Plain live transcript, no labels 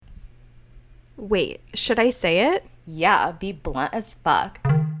Wait, should I say it? Yeah, be blunt as fuck.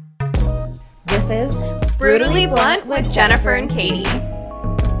 This is Brutally Blunt with Jennifer and Katie.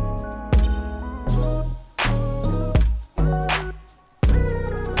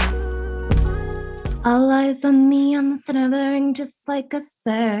 All eyes on me, I'm center of the ring just like a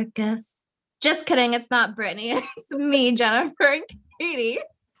circus. Just kidding, it's not Brittany. It's me, Jennifer and Katie.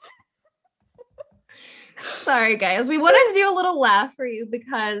 Sorry, guys. We wanted to do a little laugh for you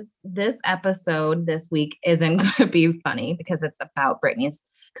because this episode this week isn't going to be funny because it's about Britney's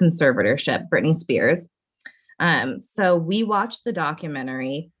conservatorship, Britney Spears. So we watched the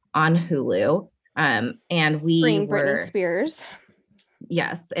documentary on Hulu, and we Freeing were Britney Spears.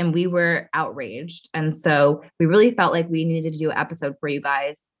 Yes, and we were outraged, and so we really felt like we needed to do an episode for you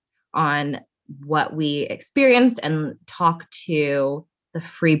guys on what we experienced and talk to the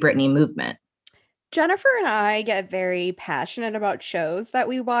Free Britney movement. Jennifer and I get very passionate about shows that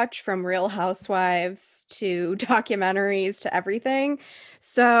we watch, from Real Housewives to documentaries to everything.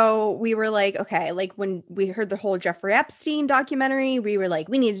 So we were like, okay, like when we heard the whole Jeffrey Epstein documentary, we were like,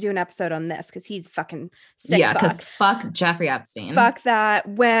 we need to do an episode on this because he's fucking sick. Yeah, because fuck Jeffrey Epstein. Fuck that.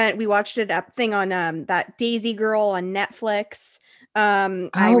 When we watched a thing on that Daisy Girl on Netflix.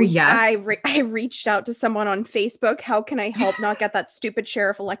 I reached out to someone on Facebook. How can I help not get that stupid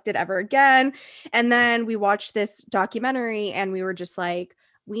sheriff elected ever again? And then we watched this documentary and we were just like,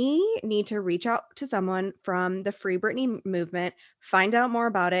 we need to reach out to someone from the Free Britney movement, find out more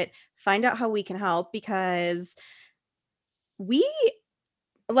about it, find out how we can help, because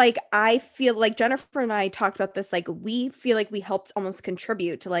I feel like Jennifer and I talked about this, like we feel like we helped almost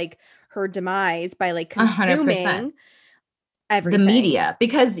contribute to like her demise by like consuming 100%. everything. The media,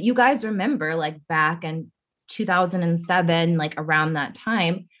 because you guys remember like back in 2007, like around that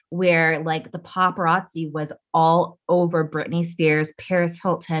time where like the paparazzi was all over Britney Spears, Paris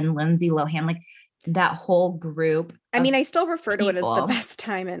Hilton, Lindsay Lohan, like that whole group. I mean, I still refer to it as the best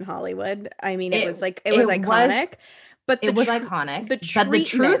time in Hollywood. I mean, it was iconic, but it was iconic. But the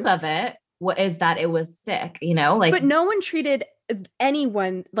truth of it is that it was sick, you know, like, but no one treated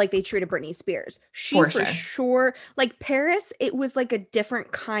anyone like they treated Britney Spears. For sure. Like Paris, it was like a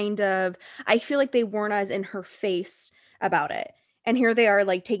different kind of, I feel like they weren't as in her face about it. And here they are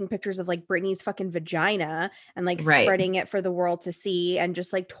like taking pictures of like Britney's fucking vagina and like spreading it for the world to see and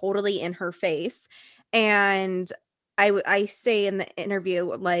just like totally in her face. And I say in the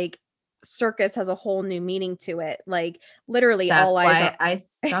interview, like, circus has a whole new meaning to it. Like literally that's all why I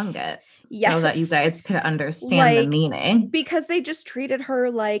sung it. Yes. So that you guys could understand the meaning. Because they just treated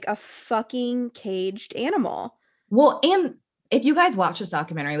her like a fucking caged animal. Well, and if you guys watch this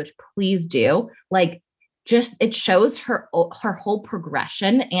documentary, which please do, like, just it shows her whole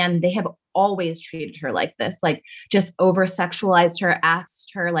progression, and they have always treated her like this, like just over sexualized her,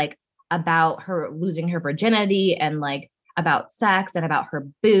 asked her like about her losing her virginity and like about sex and about her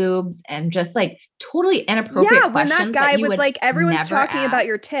boobs and just like totally inappropriate questions. When that guy was like, everyone's talking about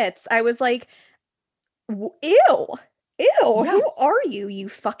your tits, I was like, ew. Ew, yes. Who are you, you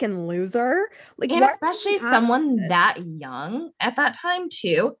fucking loser? Like, and especially someone that young at that time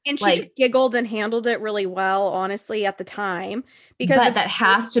too. And she just giggled and handled it really well, honestly, at the time. Because that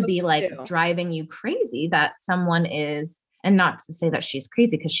has to be like driving you crazy that someone is, and not to say that she's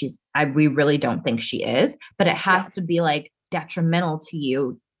crazy because we really don't think she is, but it has to be like detrimental to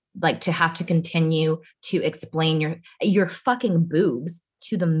you, like to have to continue to explain your fucking boobs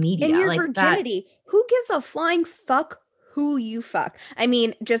to the media and your like virginity. Who gives a flying fuck who you fuck? I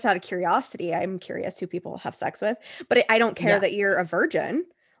mean, just out of curiosity, I'm curious who people have sex with, but I don't care that you're a virgin.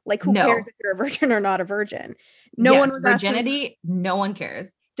 Like, who cares if you're a virgin or not a virgin? No one was virginity. No one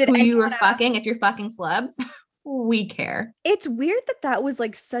cares. Who you were fucking? If you're fucking celebs, we care. It's weird that was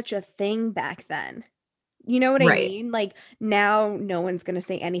like such a thing back then. You know what I mean? Like now, no one's gonna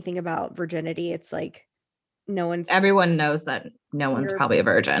say anything about virginity. It's like everyone knows that no one's probably a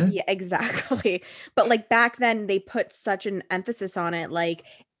virgin. Yeah, exactly. But like back then they put such an emphasis on it, like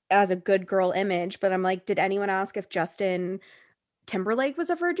as a good girl image. But I'm like, did anyone ask if Justin Timberlake was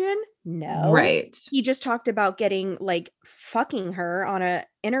a virgin? No. Right. He just talked about getting like fucking her on a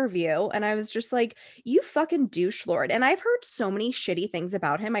interview, and I was just like, you fucking douche lord. And I've heard so many shitty things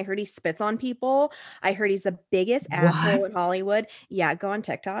about him. I heard he spits on people. I heard he's the biggest asshole in Hollywood. Yeah, go on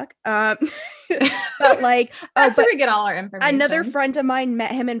TikTok. But like that's where we get all our information. Another friend of mine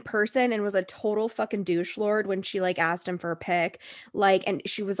met him in person and was a total fucking douche lord when she like asked him for a pic, like, and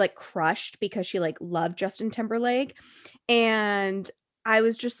she was like crushed because she like loved Justin Timberlake. And I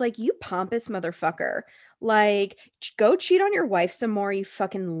was just like, you pompous motherfucker. Like, go cheat on your wife some more, you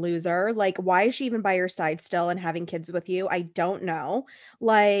fucking loser. Like, why is she even by your side still and having kids with you? I don't know.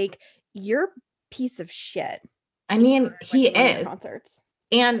 Like, you're piece of shit. I mean, he is. Concerts.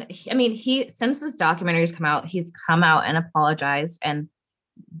 And I mean, since this documentary has come out, he's come out and apologized, and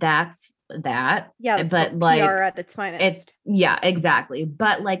that's that. Yeah, but like PR at its finest. Yeah, exactly.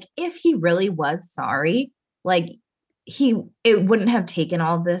 But like, if he really was sorry, like it wouldn't have taken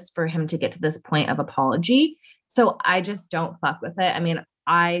all this for him to get to this point of apology. So I just don't fuck with it. I mean,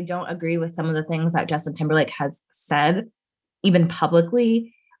 I don't agree with some of the things that Justin Timberlake has said, even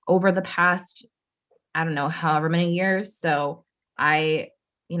publicly, over the past, I don't know, however many years. So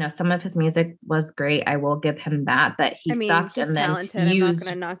some of his music was great. I will give him that, but he sucked. He's and then talented. I'm not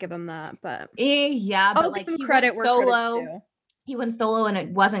going to not give him that, but yeah, I'll give him credit where credit's due. He went solo and it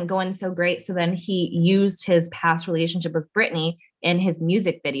wasn't going so great. So then he used his past relationship with Britney in his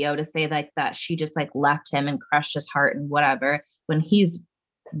music video to say like that she just like left him and crushed his heart and whatever, when he's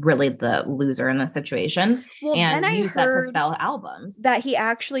really the loser in the situation. Well, and then use that to sell albums. That he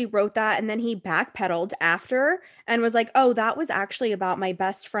actually wrote that, and then he backpedaled after and was like, oh, that was actually about my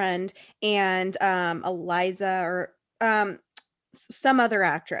best friend and Eliza or some other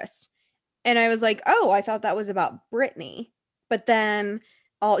actress. And I was like, oh, I thought that was about Britney. But then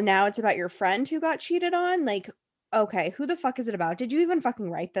now it's about your friend who got cheated on. Like, okay, who the fuck is it about? Did you even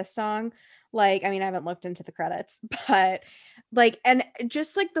fucking write this song? Like, I mean, I haven't looked into the credits, but like, and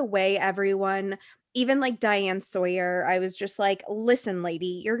just like the way everyone, even like Diane Sawyer, I was just like, listen,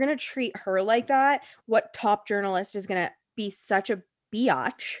 lady, you're going to treat her like that. What top journalist is going to be such a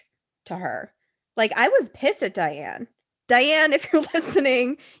biatch to her? Like, I was pissed at Diane. Diane, if you're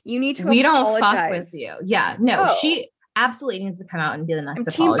listening, you need to We don't fuck with you. Yeah, no, she absolutely needs to come out and do the next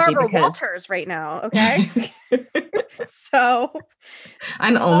apology. Team Barbara Walters right now, okay? So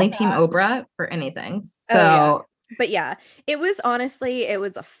I'm only Team Oprah for anything. So But yeah, it was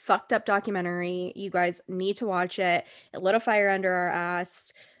a fucked up documentary. You guys need to watch it. It lit a fire under our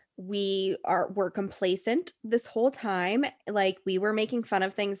ass. We're complacent this whole time. Like, we were making fun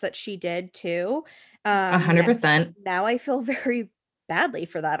of things that she did too. 100%. Now I feel very badly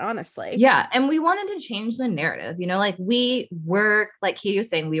for that, honestly. Yeah. And we wanted to change the narrative, like we were, like he was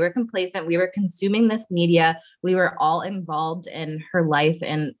saying, we were complacent. We were consuming this media. We were all involved in her life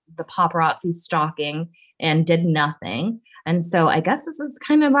and the paparazzi stalking and did nothing. And so I guess this is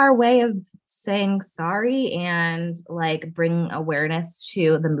kind of our way of saying sorry and like bring awareness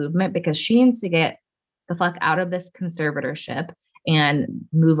to the movement, because she needs to get the fuck out of this conservatorship and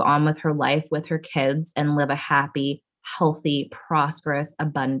move on with her life with her kids and live a happy, healthy, prosperous,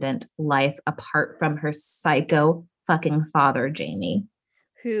 abundant life apart from her psycho fucking father, Jamie.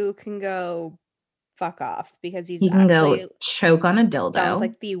 Who can go fuck off, because he can go choke on a dildo. Sounds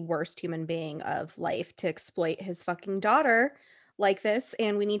like the worst human being of life to exploit his fucking daughter like this.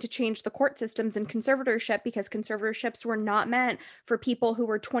 And we need to change the court systems and conservatorship, because conservatorships were not meant for people who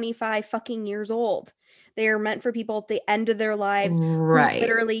were 25 fucking years old. They are meant for people at the end of their lives, right, who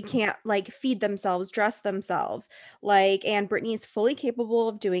literally can't like feed themselves, dress themselves, like, and Britney is fully capable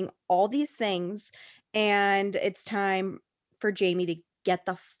of doing all these things. And it's time for Jamie to get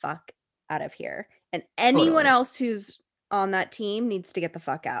the fuck out of here. And anyone else who's on that team needs to get the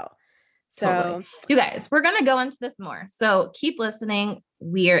fuck out. So you guys, we're going to go into this more. So keep listening.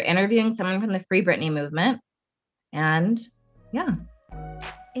 We are interviewing someone from the Free Britney movement. And yeah.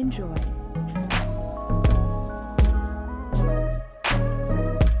 Enjoy.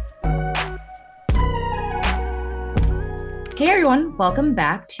 Hey everyone, welcome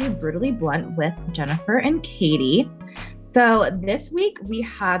back to Brutally Blunt with Jennifer and Katie. So this week we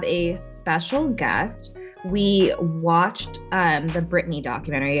have a special guest. We watched the Britney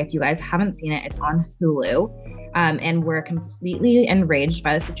documentary. If you guys haven't seen it, it's on Hulu. And we're completely enraged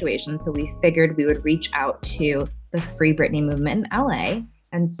by the situation. So we figured we would reach out to the Free Britney movement in LA.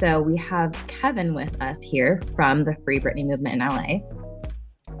 And so we have Kevin with us here from the Free Britney movement in LA.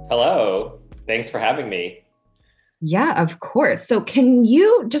 Hello. Thanks for having me. Yeah, of course. So can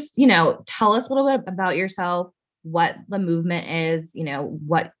you just, tell us a little bit about yourself, what the movement is,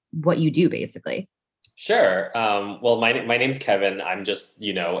 what you do basically? Sure. Well, my name's Kevin. I'm just, a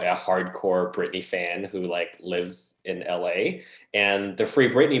hardcore Britney fan who lives in LA. And the Free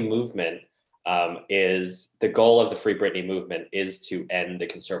Britney movement is the goal of the Free Britney movement is to end the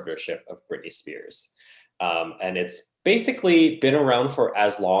conservatorship of Britney Spears. And it's basically been around for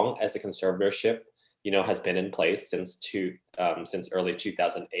as long as the conservatorship has been in place since early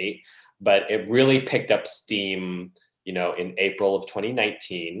 2008, but it really picked up steam, in April of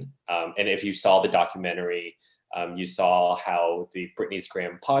 2019. And if you saw the documentary, you saw how the Britney's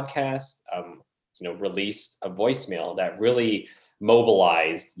Graham podcast, released a voicemail that really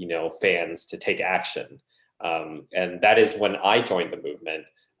mobilized, fans to take action. And that is when I joined the movement.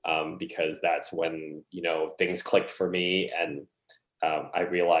 because that's when, you know, things clicked for me. And I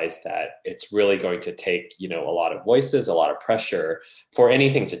realized that it's really going to take, you know, a lot of voices, a lot of pressure for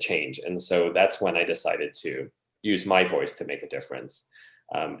anything to change. And so that's when I decided to use my voice to make a difference.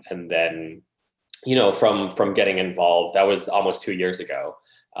 And then, you know, from getting involved, that was almost 2 years ago.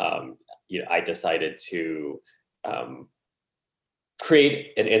 You know, I decided to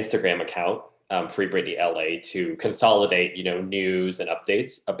create an Instagram account, Free Britney LA, to consolidate, you know, news and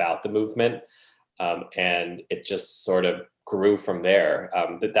updates about the movement. And it just sort of grew from there.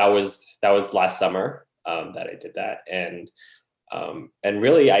 That was last summer that I did that. And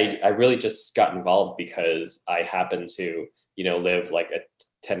really, I really just got involved because I happened to, you know, live like a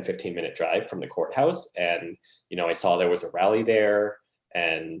 10-15 minute drive from the courthouse. And, you know, I saw there was a rally there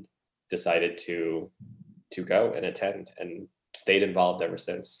and decided to go and attend, and stayed involved ever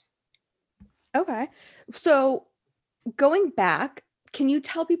since. Okay. So going back, can you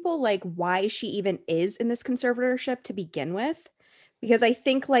tell people like why she even is in this conservatorship to begin with? Because I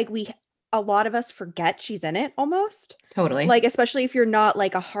think like a lot of us forget she's in it almost. Totally. Like, especially if you're not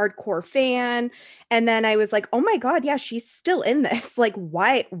like a hardcore fan. And then I was like, oh my God, yeah, she's still in this. Like,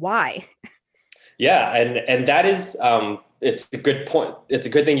 why? Yeah. And that is, it's a good point. It's a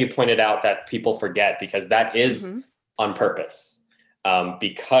good thing you pointed out that people forget, because that is on purpose.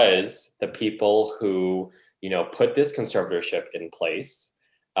 Because the people who, you know, put this conservatorship in place,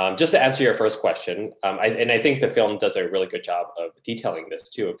 just to answer your first question, I think the film does a really good job of detailing this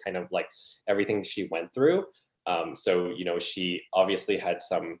too, of kind of like everything she went through. So, you know, she obviously had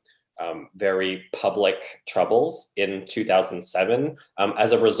some very public troubles in 2007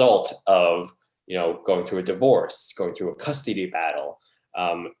 as a result of, you know, going through a divorce, going through a custody battle.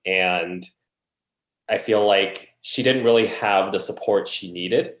 And I feel like she didn't really have the support she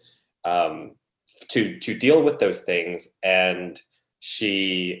needed to deal with those things. And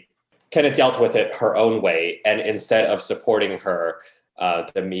she kind of dealt with it her own way. And instead of supporting her,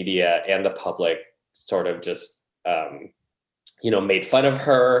 the media and the public sort of just, you know, made fun of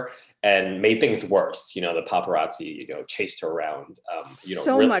her and made things worse. You know, the paparazzi, you know, chased her around, you know,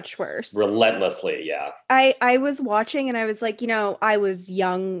 so much worse. Relentlessly. Yeah. I was watching and I was like, you know, I was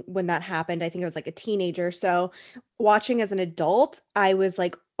young when that happened. I think I was like a teenager. So watching as an adult, I was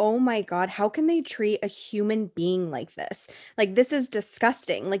like, oh my God, how can they treat a human being like this? Like, this is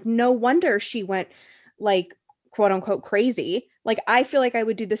disgusting. Like, no wonder she went like quote unquote crazy. Like, I feel like I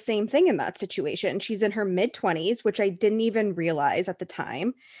would do the same thing in that situation. She's in her mid-20s, which I didn't even realize at the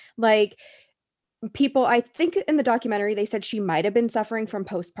time. Like, people, I think in the documentary, they said she might have been suffering from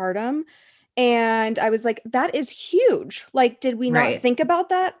postpartum. And I was like, that is huge. Like, did we not think about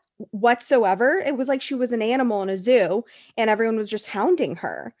that whatsoever? It was like she was an animal in a zoo and everyone was just hounding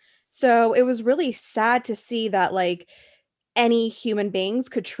her. So it was really sad to see that like any human beings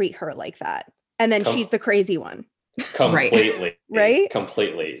could treat her like that. And then she's the crazy one. Completely. Right?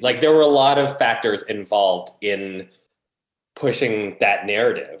 Completely. Like, there were a lot of factors involved in pushing that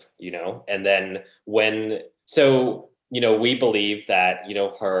narrative, you know. And then so, you know, we believe that, you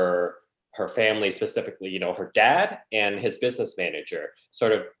know, her family, specifically, you know, her dad and his business manager,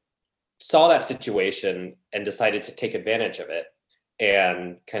 sort of saw that situation and decided to take advantage of it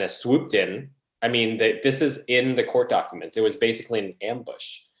and kind of swooped in. I mean, this is in the court documents. It was basically an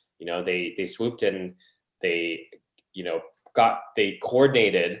ambush. You know, they swooped in, they, you know, they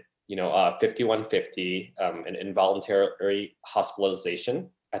coordinated, you know, 5150, an involuntary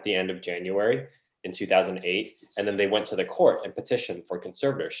hospitalization at the end of January in 2008. And then they went to the court and petitioned for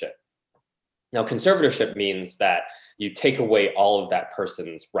conservatorship. Now, conservatorship means that you take away all of that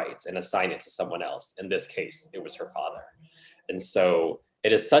person's rights and assign it to someone else. In this case, it was her father. And so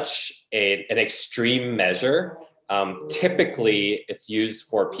it is such an extreme measure. Typically, it's used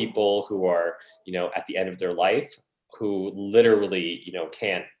for people who are, you know, at the end of their life, who literally, you know,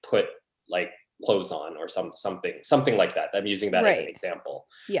 can't put like clothes on or something like that. I'm using that as an example.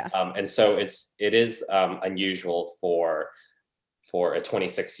 Yeah. And so it is unusual for a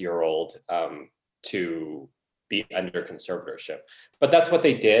 26-year-old to be under conservatorship. But that's what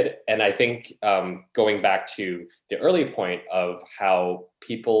they did. And I think going back to the early point of how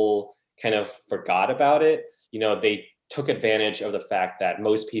people kind of forgot about it, you know, they took advantage of the fact that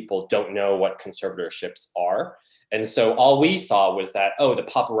most people don't know what conservatorships are. And so all we saw was that, oh, the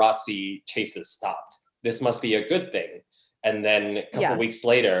paparazzi chases stopped. This must be a good thing. And then a couple weeks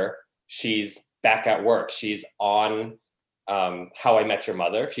later, she's back at work. She's on How I Met Your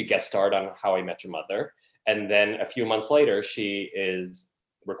Mother. She guest starred on How I Met Your Mother. And then a few months later, she is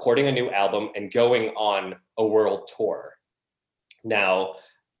recording a new album and going on a world tour. Now,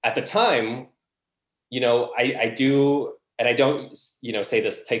 at the time, you know, I do and I don't,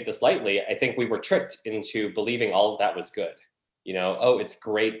 take this lightly. I think we were tricked into believing all of that was good. Oh, it's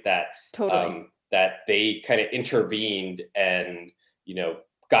great that totally that they kind of intervened and,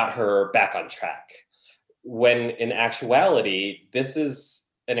 got her back on track. When in actuality, this is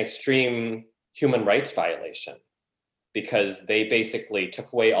an extreme human rights violation, because they basically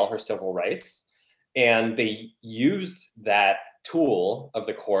took away all her civil rights, and they used that tool of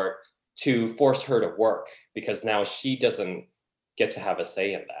the court to force her to work, because now she doesn't get to have a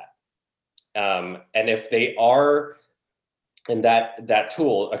say in that. And if they are, and that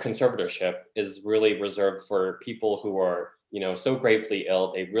tool, a conservatorship, is really reserved for people who are, so gravely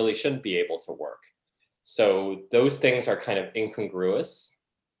ill, they really shouldn't be able to work. So those things are kind of incongruous.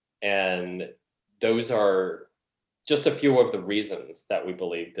 And those are just a few of the reasons that we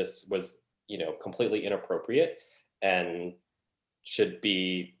believe this was, completely inappropriate and should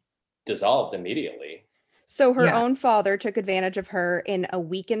be dissolved immediately. So her own father took advantage of her in a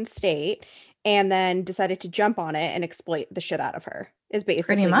weakened state and then decided to jump on it and exploit the shit out of her, is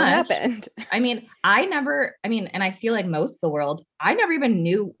basically what happened. I mean, and I feel like most of the world, I never even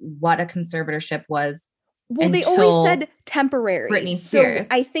knew what a conservatorship was. Well, they always said temporary. Britney Spears.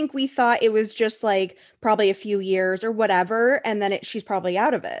 So I think we thought it was just like probably a few years or whatever, and then she's probably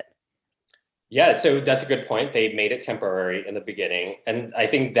out of it. Yeah, so that's a good point. They made it temporary in the beginning. And I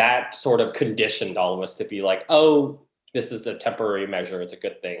think that sort of conditioned all of us to be like, oh, this is a temporary measure. It's a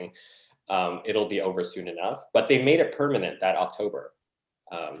good thing. It'll be over soon enough. But they made it permanent that October.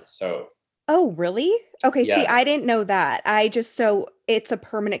 Oh, really? Okay, yeah. See, I didn't know that. So it's a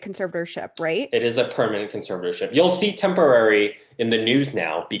permanent conservatorship, right? It is a permanent conservatorship. You'll see temporary in the news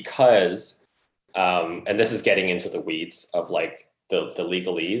now because, and this is getting into the weeds of like the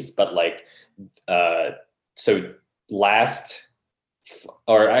legalese, but like, so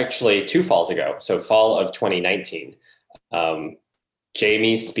actually 2 falls ago, so fall of 2019,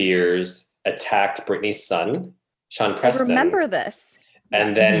 Jamie Spears attacked Britney's son, Sean Preston. I remember this.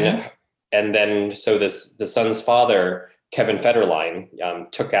 And then, so the son's father, Kevin Federline,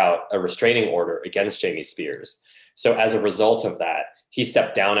 took out a restraining order against Jamie Spears. So as a result of that, he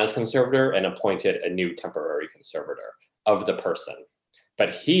stepped down as conservator and appointed a new temporary conservator of the person.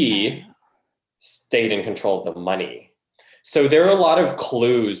 But he stayed in control of the money. So there are a lot of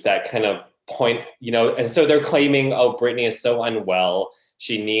clues that kind of point, and so they're claiming, oh, Britney is so unwell.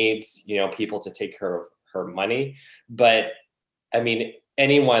 She needs, people to take care of her money. But I mean,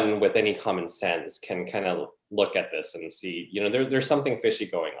 anyone with any common sense can kind of look at this and see, there's something fishy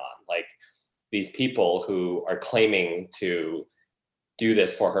going on. Like these people who are claiming to do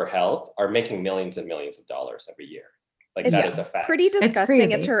this for her health are making millions and millions of dollars every year. Like that is a fact. Pretty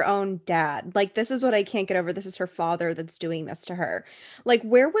disgusting. It's her own dad. Like, this is what I can't get over. This is her father that's doing this to her. Like,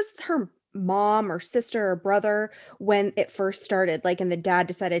 where was her mom or sister or brother when it first started? Like, and the dad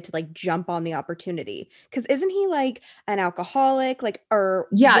decided to like jump on the opportunity. Because isn't he like an alcoholic? Like, or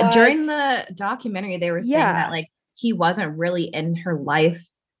during the documentary, they were saying that like he wasn't really in her life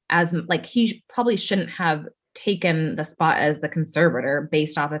as like he probably shouldn't have taken the spot as the conservator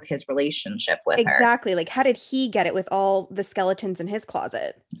based off of his relationship with her. Exactly. Like, how did he get it with all the skeletons in his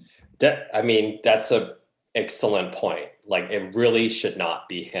closet? That's a excellent point. Like, it really should not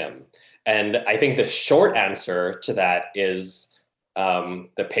be him. And I think the short answer to that is the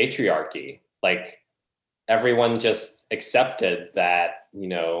patriarchy. Like, everyone just accepted that,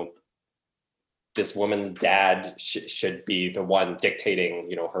 this woman's dad should be the one dictating,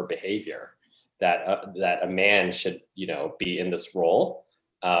 her behavior. That a man should, be in this role.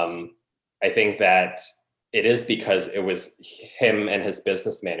 I think that it is because it was him and his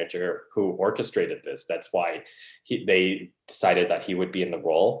business manager who orchestrated this. That's why they decided that he would be in the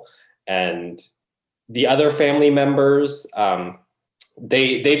role. And the other family members,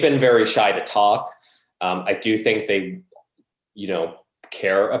 they've been very shy to talk. I do think they,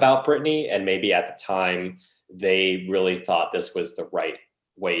 care about Britney, and maybe at the time they really thought this was the right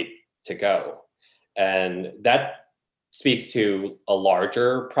way to go. And that speaks to a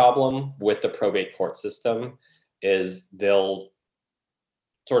larger problem with the probate court system, is they'll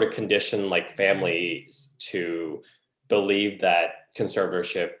sort of condition like families to believe that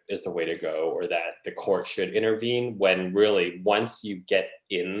conservatorship is the way to go, or that the court should intervene, when really once you get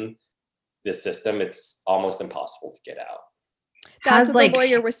in the system, it's almost impossible to get out. That's what the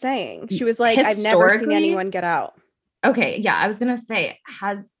lawyer was saying. She was like, I've never seen anyone get out. Okay. Yeah. I was going to say,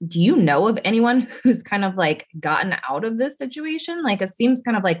 do you know of anyone who's kind of like gotten out of this situation? Like, it seems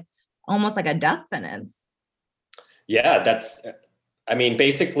kind of like almost like a death sentence. Yeah,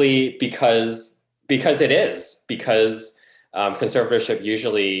 basically because conservatorship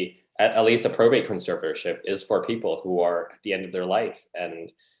usually, at least a probate conservatorship is for people who are at the end of their life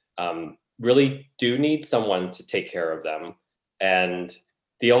and really do need someone to take care of them. And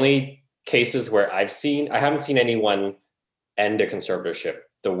the only cases where I haven't seen anyone end a conservatorship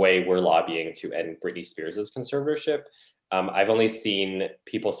the way we're lobbying to end Britney Spears's conservatorship. I've only seen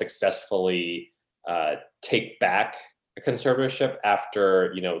people successfully take back a conservatorship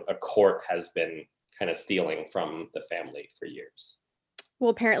after, a court has been kind of stealing from the family for years. Well,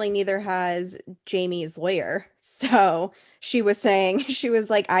 apparently neither has Jamie's lawyer. So she was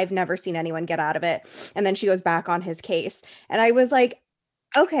like, I've never seen anyone get out of it. And then she goes back on his case. And I was like,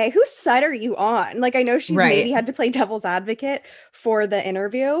 okay, whose side are you on? Like, I know she maybe had to play devil's advocate for the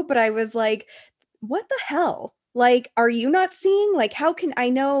interview, but I was like, what the hell? Like, are you not seeing? Like, how can I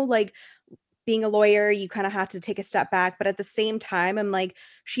know, like, being a lawyer, you kind of have to take a step back. But at the same time, I'm like,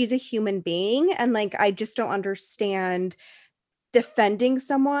 she's a human being. And like, I just don't understand defending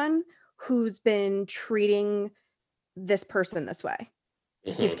someone who's been treating this person this way,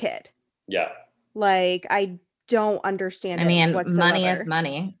 his kid. Yeah. Like, I don't understand. I mean, money is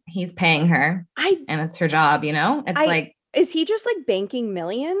money. He's paying her and it's her job, It's is he just like banking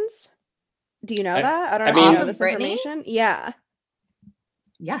millions? Do you know that? I don't know this information. Yeah.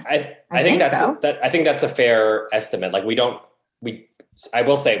 Yes. I think that's a fair estimate. Like I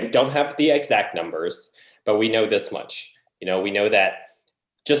will say we don't have the exact numbers, but we know this much. We know that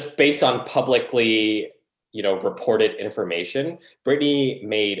just based on publicly, reported information, Britney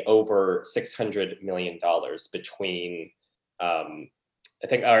made over $600 million between, I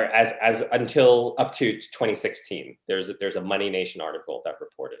think, or as until up to 2016. There's a Money Nation article that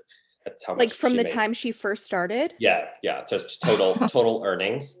reported that's how much. Like from the time she first started. Yeah. So total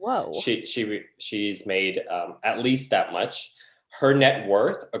earnings. Whoa. She's made at least that much. Her net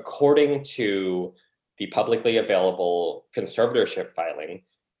worth, according to the publicly available conservatorship filing,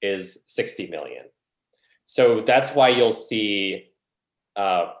 is $60 million. So that's why you'll see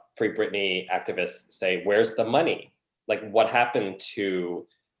Free Britney activists say, where's the money? Like, what happened to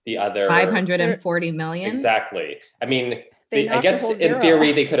the other 540 million? Exactly. I mean, I guess in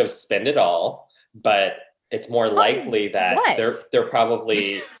theory they could have spent it all, but it's more likely that they're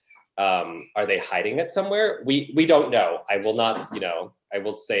probably are they hiding it somewhere? We don't know. I will not, I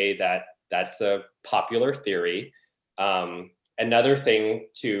will say that that's a popular theory. Another thing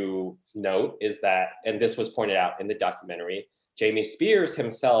to note is that, and this was pointed out in the documentary, Jamie Spears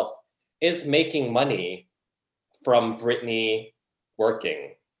himself is making money from Britney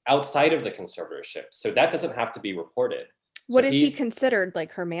working outside of the conservatorship. So that doesn't have to be reported. What is he considered,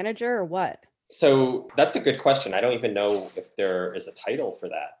 like her manager or what? So that's a good question. I don't even know if there is a title for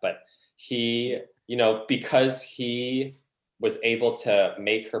that, but he, because he was able to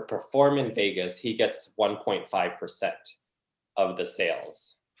make her perform in Vegas, he gets 1.5% of the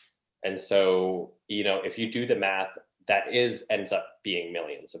sales. And so, if you do the math, that ends up being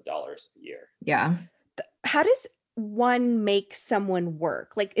millions of dollars a year. Yeah. How does one make someone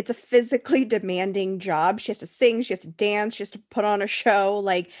work? Like, it's a physically demanding job. She has to sing, she has to dance, she has to put on a show.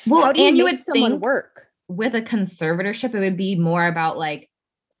 Like, how do you make someone work? With a conservatorship, it would be more about like,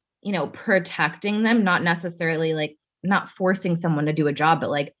 protecting them, not necessarily like not forcing someone to do a job, but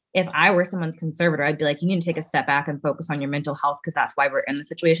like if I were someone's conservator, I'd be like, you need to take a step back and focus on your mental health because that's why we're in the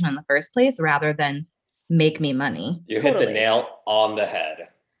situation in the first place, rather than make me money. You hit the nail on the head.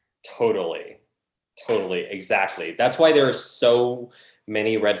 Totally, exactly. That's why there are so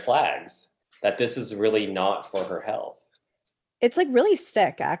many red flags that this is really not for her health. It's like really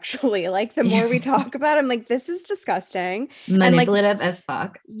sick, actually. Like the more we talk about it, I'm like, this is disgusting. Manipulative as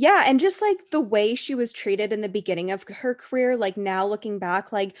fuck. Yeah. And just like the way she was treated in the beginning of her career, like now looking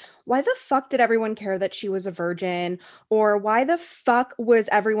back, like why the fuck did everyone care that she was a virgin? Or why the fuck was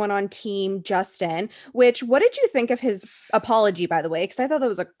everyone on team Justin? Which, what did you think of his apology, by the way? Because I thought that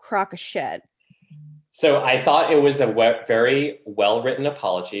was a crock of shit. So I thought it was a very well-written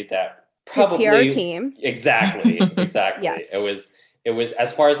apology that probably his PR team. Exactly. Yes. It was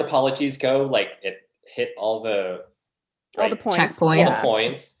as far as apologies go, like it hit all the points. Checkpoints. All the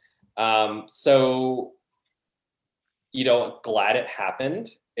points. So glad it happened.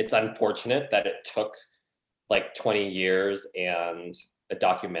 It's unfortunate that it took like 20 years and a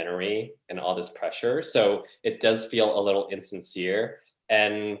documentary and all this pressure. So it does feel a little insincere,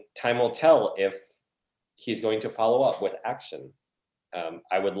 and time will tell if he's going to follow up with action.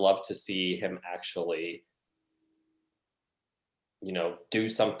 I would love to see him actually, do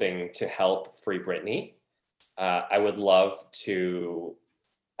something to help free Britney. I would love to,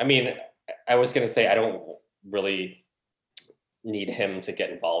 I was going to say, I don't really need him to get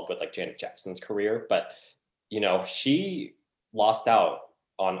involved with like Janet Jackson's career, but, she lost out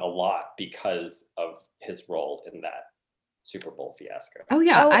on a lot because of his role in that Super Bowl fiasco. Oh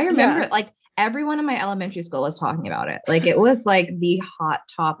yeah, I remember like everyone in my elementary school was talking about it. Like it was like the hot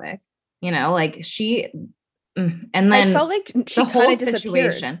topic, you know, like and then I felt like she the whole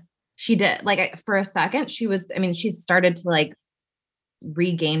situation, she did like for a second, she started to like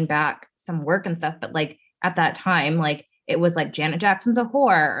regain back some work and stuff. But like at that time, like it was like Janet Jackson's a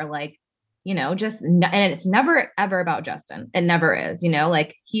whore or like, you know, and it's never ever about Justin. It never is, you know,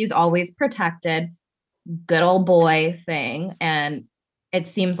 like he's always protected, good old boy thing. And it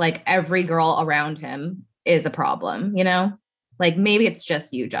seems like every girl around him is a problem, you know, like maybe it's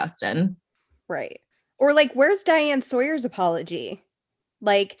just you, Justin. Right. Or like, where's Diane Sawyer's apology?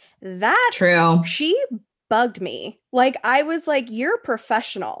 Like that. True. She bugged me. Like I was like, you're a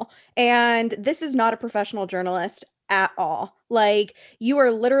professional and this is not a professional journalist at all. Like you are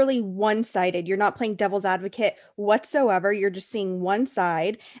literally one-sided. You're not playing devil's advocate whatsoever. You're just seeing one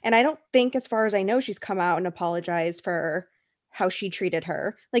side. And I don't think, as far as I know, she's come out and apologized for how she treated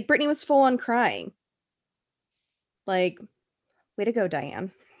her. Like Britney was full on crying. Like, way to go,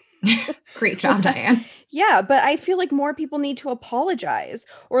 Diane. Great job, Diane. Yeah, but I feel like more people need to apologize.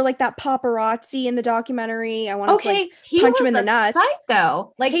 Or like that paparazzi in the documentary. I want to like punch him in the nuts.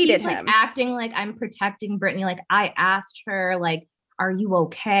 Psycho. Like hated he's him. Like acting like I'm protecting Britney. Like I asked her, like, are you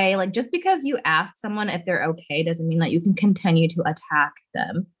okay? Like just because you ask someone if they're okay doesn't mean that you can continue to attack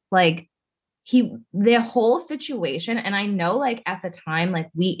them. Like the whole situation, and I know like at the time, like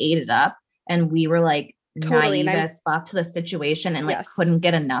we ate it up and we were like totally naive as fuck to the situation and like couldn't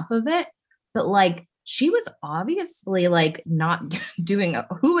get enough of it. But like she was obviously like not doing,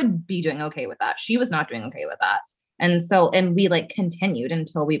 who would be doing okay with that? She was not doing okay with that. And we like continued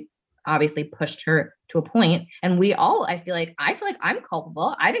until we obviously pushed her to a point. And I feel like I'm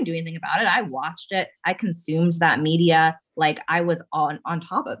culpable. I didn't do anything about it. I watched it. I consumed that media. Like I was on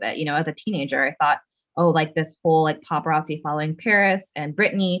top of it. You know, as a teenager, I thought, oh, like this whole like paparazzi following Paris and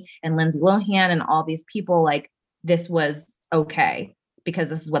Britney and Lindsay Lohan and all these people, like this was okay because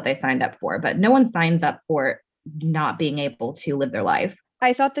this is what they signed up for. But no one signs up for not being able to live their life.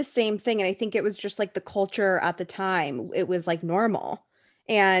 I thought the same thing. And I think it was just like the culture at the time. It was like normal.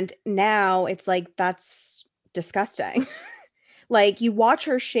 And now it's like, that's disgusting. Like you watch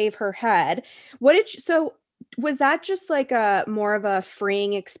her shave her head. Was that just like a more of a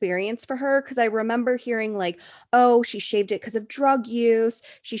freeing experience for her? Because I remember hearing like, oh, she shaved it because of drug use.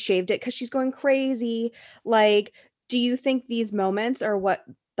 She shaved it because she's going crazy. Like, do you think these moments are what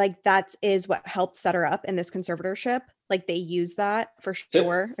is what helped set her up in this conservatorship? Like they use that for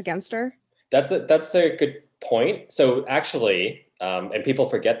sure against her? That's a good point. So actually, and people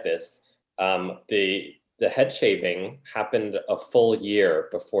forget this, the head shaving happened a full year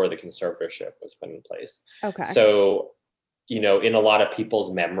before the conservatorship was put in place. Okay. So, you know, in a lot of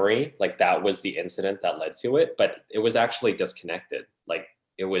people's memory, like that was the incident that led to it, but it was actually disconnected. Like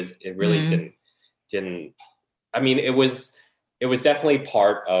it really didn't, I mean, it was definitely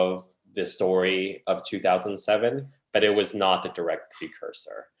part of the story of 2007, but it was not the direct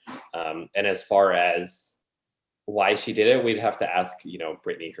precursor. And as far as why she did it, we'd have to ask, you know,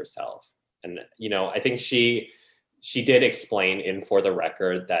 Britney herself. And, you know, I think she did explain in For the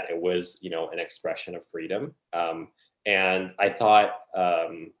Record that it was, you know, an expression of freedom. And I thought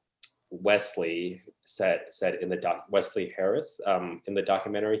Wesley said in Wesley Harris in the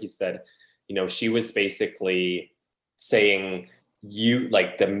documentary, he said, you know, she was basically saying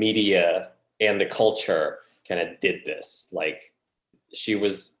like the media and the culture kind of did this. Like she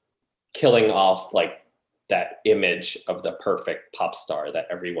was killing off like that image of the perfect pop star that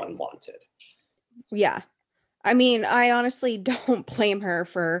everyone wanted. Yeah. I mean, I honestly don't blame her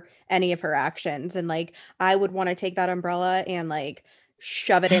for any of her actions. And like, I would want to take that umbrella and like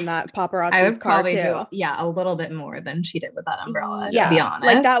shove it in that paparazzi's car too. A little bit more than she did with that umbrella, to be honest.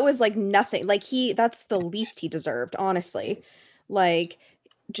 Like that was like nothing. Like that's the least he deserved, honestly. Like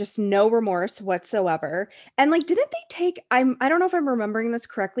just no remorse whatsoever. And like, didn't they take, I don't know if I'm remembering this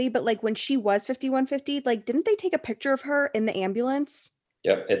correctly, but like when she was 5150, like, didn't they take a picture of her in the ambulance?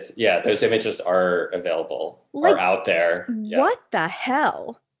 Yep. Those images are available, like, are out there. What the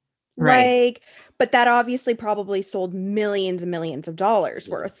hell? Right. Like, but that obviously probably sold millions and millions of dollars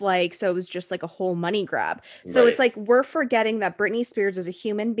worth. Like, so it was just like a whole money grab. So it's like, we're forgetting that Britney Spears is a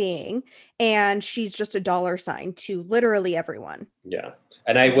human being and she's just a dollar sign to literally everyone. Yeah.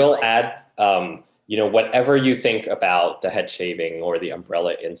 And I will add, you know, whatever you think about the head shaving or the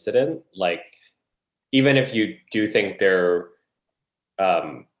umbrella incident, like, even if you do think they're,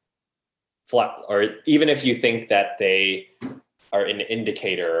 or even if you think that they are an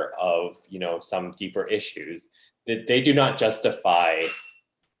indicator of, you know, some deeper issues, that they do not justify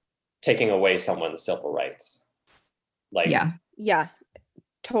taking away someone's civil rights. Like, yeah,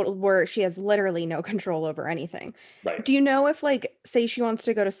 total, where she has literally no control over anything. Right. Do you know if, like, say she wants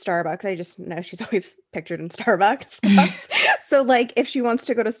to go to Starbucks? I just know she's always pictured in Starbucks cups. So, like, if she wants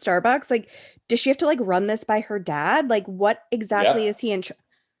to go to Starbucks, like, does she have to, like, run this by her dad? Like, what exactly is he in?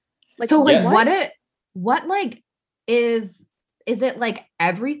 Like, so, like, what like is it like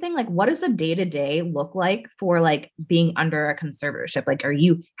everything? Like, what does the day-to-day look like for like being under a conservatorship? Like, are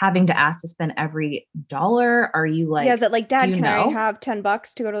you having to ask to spend every dollar? Are you like, is it like, Dad, can I have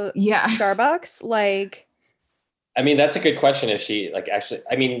 $10 to go to Starbucks? Like, I mean, that's a good question. If she like actually,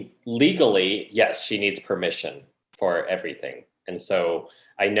 I mean, legally, yes, she needs permission for everything. And so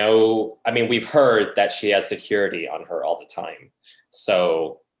I know, I mean, we've heard that she has security on her all the time.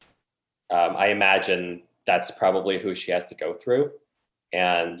 So I imagine that's probably who she has to go through.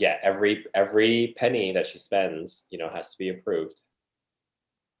 And yeah, every penny that she spends, has to be approved.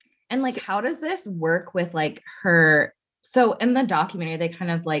 And like, how does this work with like her? So in the documentary, they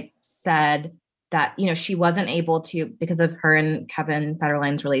kind of like said that, she wasn't able to, because of her and Kevin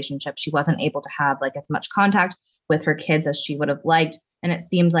Federline's relationship, she wasn't able to have like as much contact with her kids as she would have liked. And it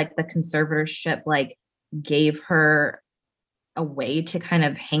seemed like the conservatorship like gave her a way to kind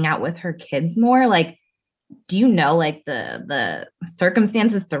of hang out with her kids more. Like, do you know like the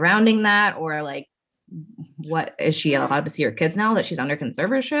circumstances surrounding that, or like what, is she allowed to see her kids now that she's under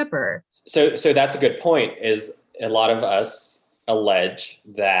conservatorship? Or so that's a good point. Is a lot of us allege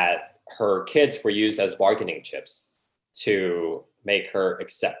that her kids were used as bargaining chips to make her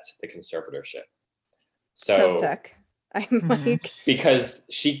accept the conservatorship. So sick. I'm like, because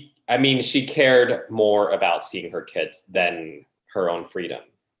she cared more about seeing her kids than her own freedom.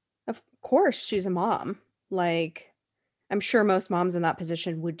 Of course, she's a mom. Like, I'm sure most moms in that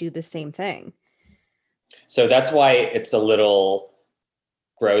position would do the same thing. So that's why it's a little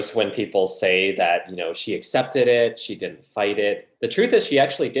gross when people say that, she accepted it, she didn't fight it. The truth is she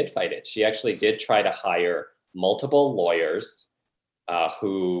actually did fight it. She actually did try to hire multiple lawyers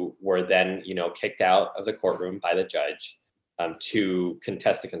who were then, kicked out of the courtroom by the judge to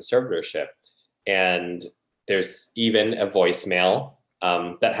contest the conservatorship. And there's even a voicemail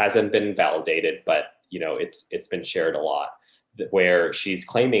that hasn't been validated, but it's been shared a lot, where she's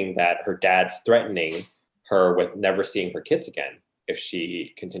claiming that her dad's threatening her with never seeing her kids again if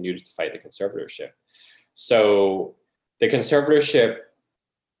she continues to fight the conservatorship. So the conservatorship,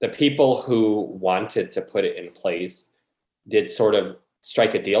 the people who wanted to put it in place did sort of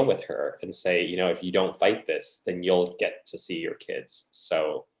strike a deal with her and say, if you don't fight this, then you'll get to see your kids.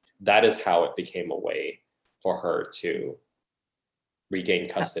 So that is how it became a way for her to regain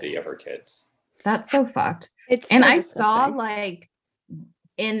custody of her kids. That's so fucked. And I saw I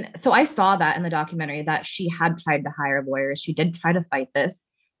saw that in the documentary that she had tried to hire lawyers. She did try to fight this,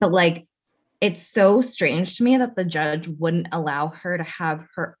 but like, it's so strange to me that the judge wouldn't allow her to have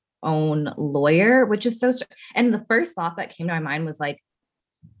her own lawyer, which is so strange. And the first thought that came to my mind was like,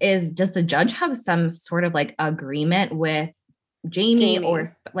 does the judge have some sort of like agreement with Jamie.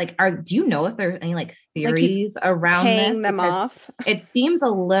 Or like, do you know if there's any like theories around paying this? Them off? It seems a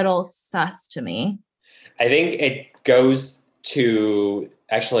little sus to me. I think it goes to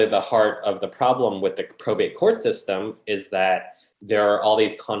actually the heart of the problem with the probate court system is that there are all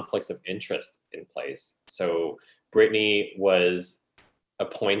these conflicts of interest in place. So Brittany was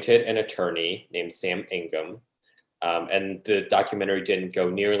appointed an attorney named Sam Ingham, and the documentary didn't go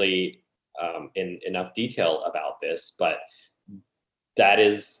nearly in enough detail about this, but that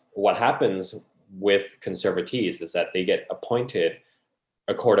is what happens with conservatees, is that they get appointed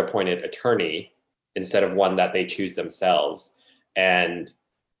a court-appointed attorney instead of one that they choose themselves. And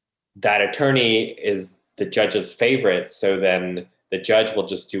that attorney is the judge's favorite, so then the judge will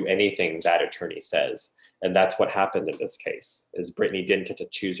just do anything that attorney says. And that's what happened in this case, is Brittany didn't get to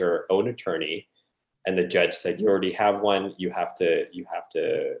choose her own attorney, and the judge said, you already have one, you have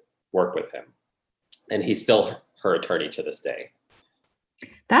to work with him. And he's still her attorney to this day.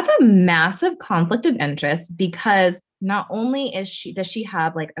 That's a massive conflict of interest, because not only does she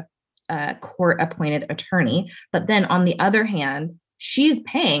have like a court-appointed attorney, but then on the other hand, she's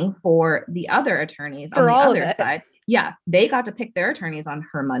paying for the other attorneys on the other side. Yeah, they got to pick their attorneys on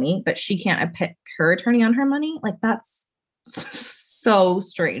her money, but she can't pick her attorney on her money. Like, that's so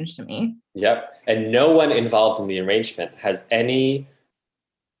strange to me. Yep. And no one involved in the arrangement has any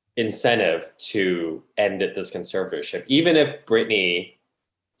incentive to end this conservatorship. Even if Brittany,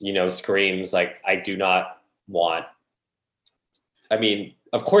 screams like, I do not want, I mean,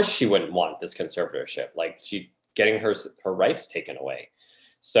 of course she wouldn't want this conservatorship. Like, she getting her rights taken away.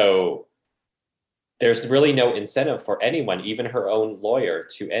 So there's really no incentive for anyone, even her own lawyer,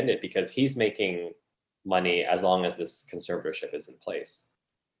 to end it because he's making money as long as this conservatorship is in place.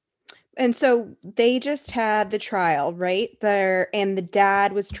 And so they just had the trial, right? There, and the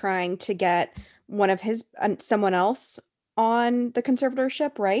dad was trying to get one of his someone else on the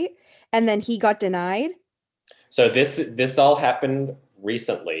conservatorship, right? And then he got denied. So this all happened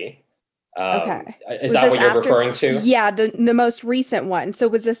recently. Okay. Is that what you're referring to? Yeah, the most recent one. So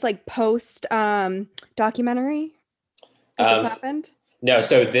was this like post documentary that this happened? No,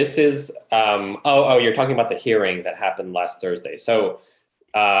 so this is you're talking about the hearing that happened last Thursday. So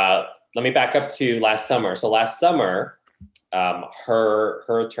let me back up to last summer. So last summer, her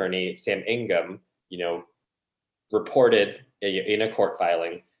attorney, Sam Ingham, reported in a court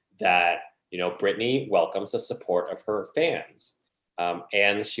filing that, Britney welcomes the support of her fans.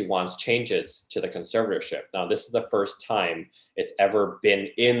 And she wants changes to the conservatorship. Now, this is the first time it's ever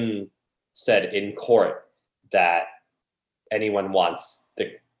been said in court that anyone wants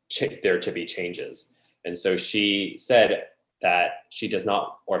there to be changes. And so she said that she does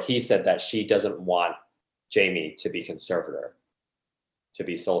not, or he said that she doesn't want Jamie to be conservator, to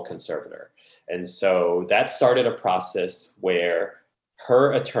be sole conservator. And so that started a process where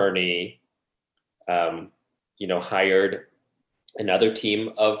her attorney, hired another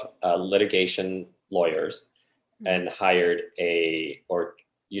team of litigation lawyers and asked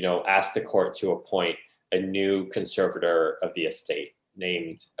the court to appoint a new conservator of the estate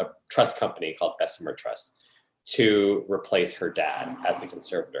named a trust company called Bessemer Trust to replace her dad as the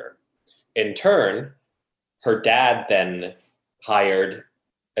conservator. In turn, her dad then hired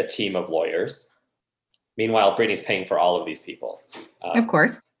a team of lawyers. Meanwhile, Britney's paying for all of these people. Of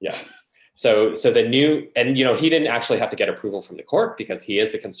course. Yeah. So the new, and he didn't actually have to get approval from the court because he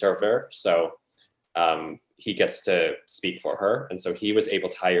is the conservator. So he gets to speak for her. And so he was able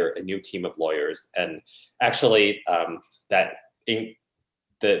to hire a new team of lawyers. And actually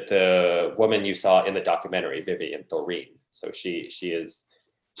the woman you saw in the documentary, Vivian Thoreen. So she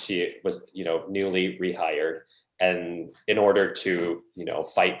was, newly rehired, and in order to,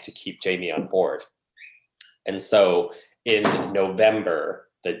 fight to keep Jamie on board. And so in November,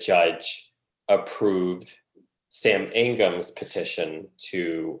 the judge approved Sam Ingham's petition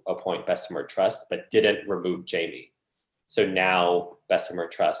to appoint Bessemer Trust, but didn't remove Jamie. So now Bessemer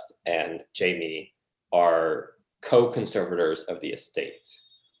Trust and Jamie are co-conservators of the estate.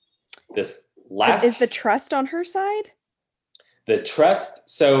 Is the trust on her side? The trust.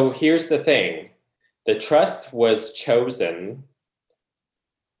 So here's the thing. The trust was chosen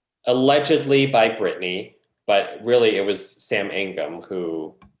allegedly by Britney, but really it was Sam Ingham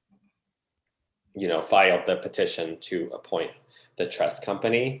who, filed the petition to appoint the trust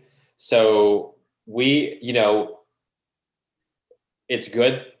company. So it's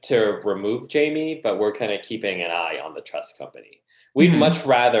good to remove Jamie, but we're kind of keeping an eye on the trust company. We'd much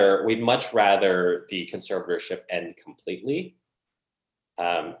rather the conservatorship end completely.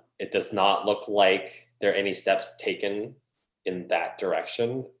 It does not look like there are any steps taken in that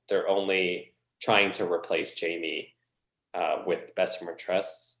direction. They're only trying to replace Jamie with Bessemer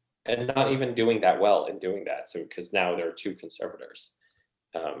Trust, and not even doing that well in doing that. So because now there are two conservators.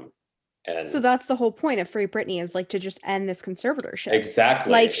 And so that's the whole point of Free Britney, is like to just end this conservatorship.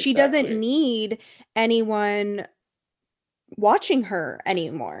 Exactly. Like she doesn't need anyone watching her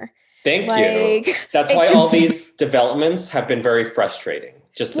anymore. Thank you. That's why all these developments have been very frustrating.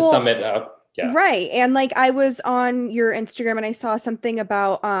 Just to sum it up. Yeah. Right. And like I was on your Instagram and I saw something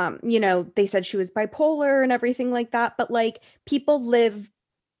about they said she was bipolar and everything like that, but like people live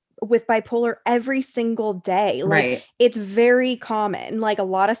with bipolar every single day. Like right. It's very common. Like a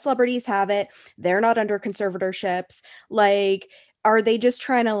lot of celebrities have it. They're not under conservatorships. Like, are they just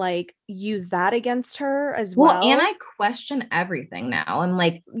trying to like use that against her as well? Well, and I question everything now. I'm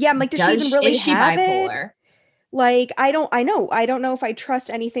like, I'm like, does she even really is she have bipolar? It? Like, I don't know if I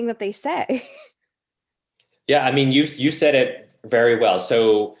trust anything that they say. Yeah, I mean, you said it very well.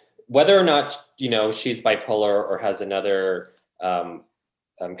 So whether or not, she's bipolar or has another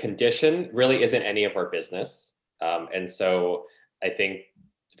condition really isn't any of our business. And so I think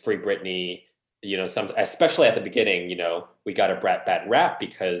Free Britney, especially at the beginning, we got a bad rap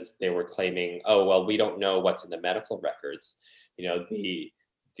because they were claiming, oh, well, we don't know what's in the medical records.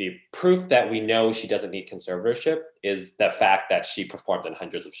 The proof that we know she doesn't need conservatorship is the fact that she performed in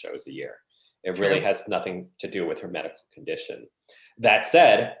hundreds of shows a year. It really has nothing to do with her medical condition. That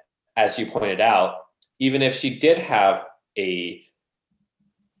said, as you pointed out, even if she did have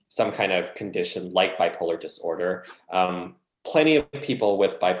some kind of condition like bipolar disorder, plenty of people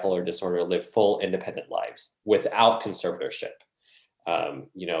with bipolar disorder live full independent lives without conservatorship.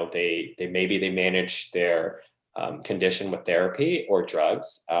 They manage their condition with therapy or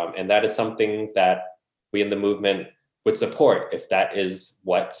drugs, and that is something that we in the movement would support if that is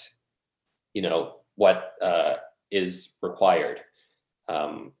what is required.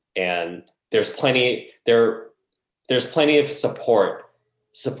 And there's plenty of support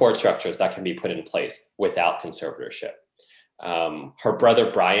structures that can be put in place without conservatorship. Her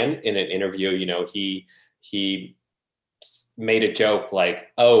brother Brian, in an interview, he made a joke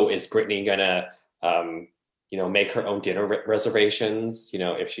like, "Oh, is Britney gonna make her own dinner reservations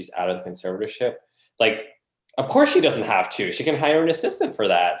if she's out of the conservatorship?" Like, of course she doesn't have to. She can hire an assistant for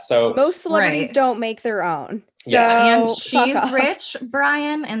that. So most celebrities don't make their own. So and she's rich,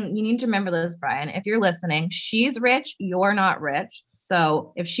 Brian. And you need to remember this, Brian. If you're listening, she's rich. You're not rich.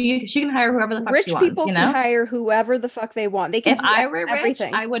 So if she can hire whoever the fuck rich she wants, people can hire whoever the fuck they want. They can. If I were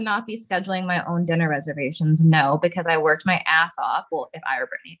everything. Rich, I would not be scheduling my own dinner reservations. No, because I worked my ass off. Well, if I were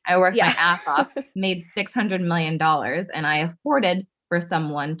Britney, I worked my ass off, made $600 million, and I afforded for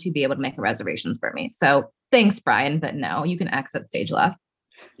someone to be able to make reservations for me. So thanks, Brian, but no, you can exit stage left.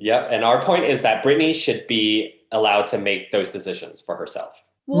 Yep. And our point is that Britney should be allowed to make those decisions for herself.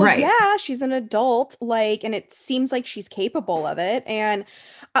 Well, yeah, she's an adult, and it seems like she's capable of it. And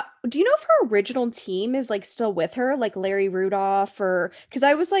do you know if her original team is still with her, like Larry Rudolph, or because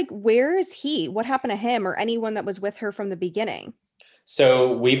I was like, where is he? What happened to him or anyone that was with her from the beginning?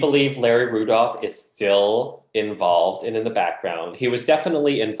 So we believe Larry Rudolph is still involved and in the background. He was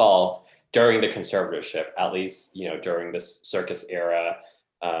definitely involved during the conservatorship, at least, during this circus era,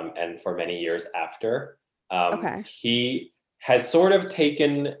 and for many years after. He has sort of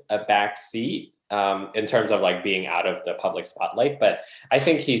taken a back seat in terms of being out of the public spotlight, but I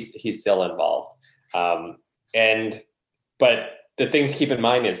think he's still involved. But the thing to keep in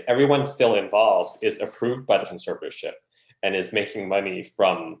mind is everyone still involved is approved by the conservatorship and is making money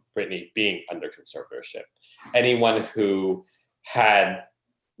from Britney being under conservatorship. Anyone who had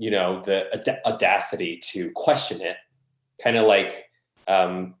the audacity to question it, kind of like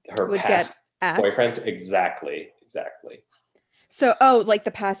her past boyfriend. Exactly. So, like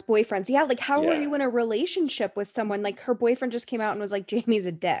the past boyfriends. Yeah, how were you in a relationship with someone? Her boyfriend just came out and was like, Jamie's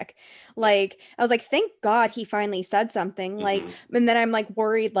a dick. I was like, thank God he finally said something. And then I'm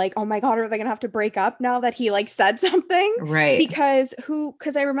worried, oh my God, are they gonna have to break up now that he said something? Right. Because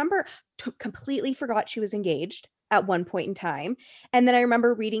I remember completely forgot she was engaged at one point in time. And then I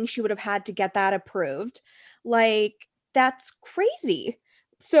remember reading she would have had to get that approved. That's crazy.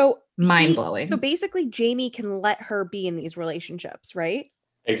 So mind-blowing. So basically Jamie can let her be in these relationships, right?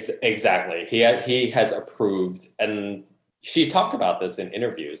 Exactly. He has approved, and she talked about this in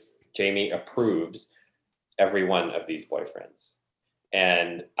interviews. Jamie approves every one of these boyfriends.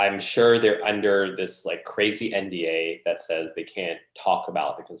 And I'm sure they're under this crazy NDA that says they can't talk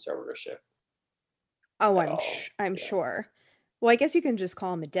about the conservatorship. Oh, I'm sure. Well, I guess you can just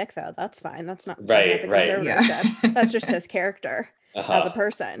call him a dick, though. That's fine. That's not right. Yeah. That's just his character as a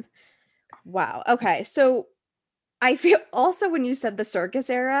person. Wow. Okay. So I feel also when you said the circus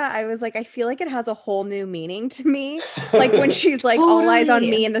era, I was like, I feel like it has a whole new meaning to me. When she's totally. All eyes on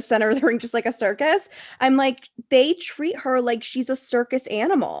me in the center of the ring, just like a circus. I'm like, they treat her like she's a circus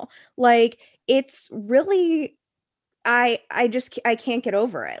animal. It's really, I can't get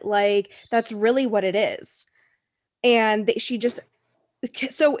over it. That's really what it is. And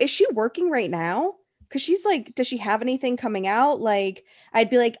so is she working right now? Because she's does she have anything coming out? I'd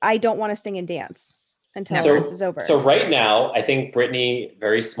be like, I don't want to sing and dance until this is over. So right now, I think Britney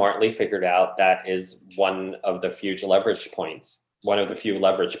very smartly figured out that is one of the few leverage points. One of the few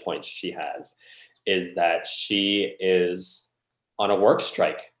leverage points she has is that she is on a work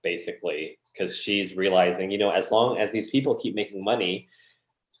strike, basically, because she's realizing, as long as these people keep making money,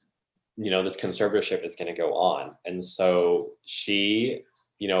 this conservatorship is going to go on. And so she,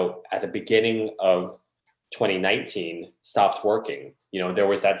 at the beginning of 2019, stopped working. There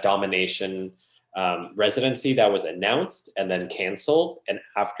was that domination residency that was announced and then canceled. And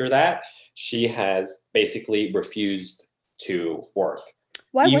after that, she has basically refused to work.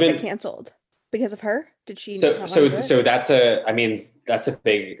 Why was it canceled? Because of her? Did she? So that's a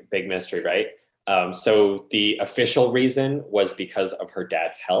big mystery, right? So the official reason was because of her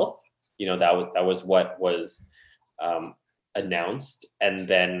dad's health. That was what was announced. And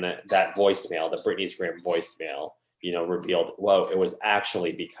then that voicemail, the Britney's Graham voicemail, revealed, well, it was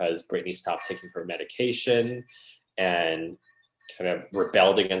actually because Britney stopped taking her medication and kind of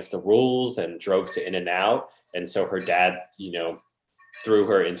rebelled against the rules and drove to In-N-Out. And so her dad, threw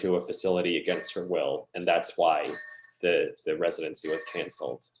her into a facility against her will. And that's why the residency was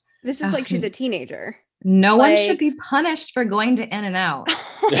canceled. This is she's a teenager. No one should be punished for going to In-N-Out.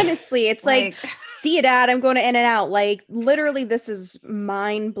 Honestly, it's like, see you, Dad, I'm going to In-N-Out. Like, literally, this is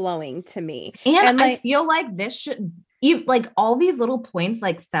mind-blowing to me. And like, I feel like this should, like, all these little points,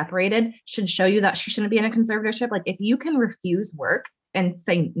 like, separated should show you that she shouldn't be in a conservatorship. Like, if you can refuse work and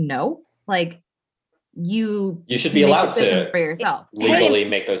say no, like, you should be allowed to for yourself. Legally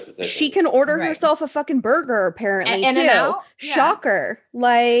make those decisions. She can order herself a fucking burger, apparently, too. Shocker.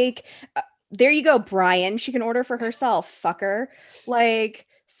 Like, there you go, Brian. She can order for herself, fucker. Like,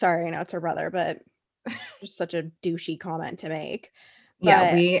 sorry, I know it's her brother, but it's just such a douchey comment to make. But,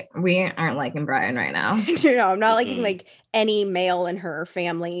 yeah, we aren't liking Brian right now. I'm not liking like any male in her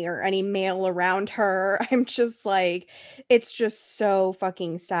family or any male around her. I'm just like, it's just so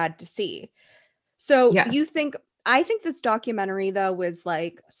fucking sad to see. So I think this documentary though was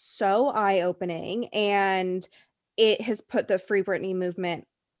like so eye-opening, and it has put the Free Britney movement,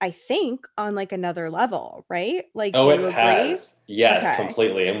 I think, on like another level, right? Like, do you agree? Has. Yes,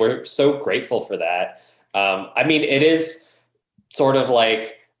 completely. And we're so grateful for that. I mean, it is sort of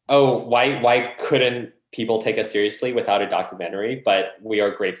like, oh, why couldn't people take us seriously without a documentary? But we are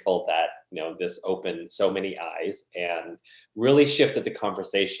grateful that, this opened so many eyes and really shifted the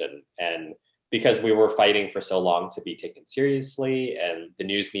conversation. And because we were fighting for so long to be taken seriously, and the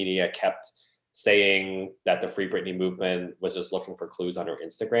news media kept saying that the Free Britney movement was just looking for clues on her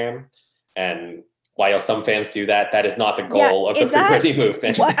Instagram. And while some fans do that, that is not the goal of the Free Britney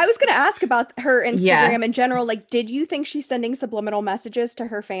movement. Well, I was going to ask about her Instagram in general. Like, did you think she's sending subliminal messages to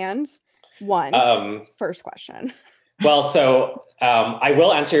her fans? First question. Well, so I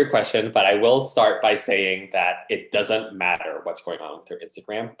will answer your question, but I will start by saying that it doesn't matter what's going on with her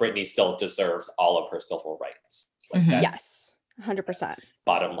Instagram. Britney still deserves all of her civil rights. Yes, 100%.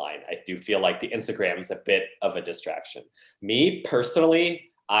 Bottom line, I do feel like the Instagram is a bit of a distraction. Me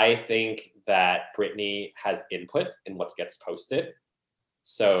personally, I think that Britney has input in what gets posted.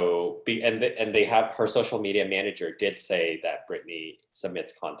 So, and they have, her social media manager did say that Britney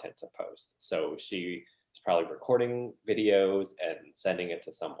submits content to post. So she is probably recording videos and sending it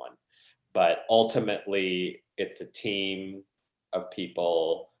to someone. But ultimately, it's a team of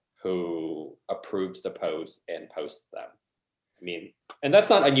people who approves the post and posts them. I mean, and that's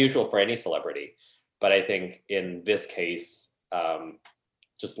not unusual for any celebrity. But I think in this case,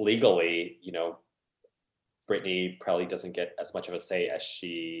 just legally, Britney probably doesn't get as much of a say as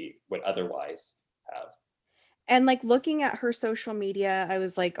she would otherwise have. And like looking at her social media, I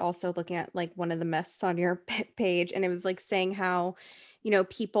was like also looking at like one of the myths on your page, and it was like saying how,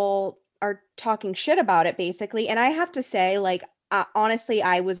 people are talking shit about it basically. And I have to say, like, honestly,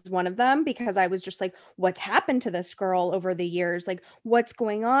 I was one of them, because I was just like, what's happened to this girl over the years? Like, what's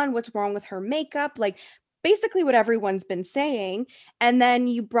going on? What's wrong with her makeup? Like, basically what everyone's been saying. And then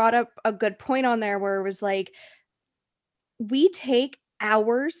you brought up a good point on there where it was like, we take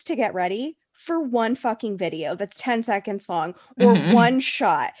hours to get ready for one fucking video that's 10 seconds long, or one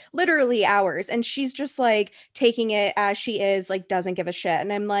shot, literally hours. And she's just like taking it as she is, like doesn't give a shit.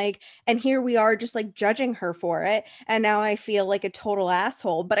 And I'm like, and here we are just like judging her for it. And now I feel like a total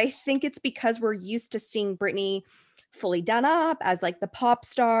asshole. But I think it's because we're used to seeing Britney fully done up as like the pop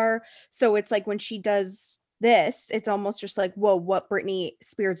star. So it's like when she does this, it's almost just like, whoa, what Britney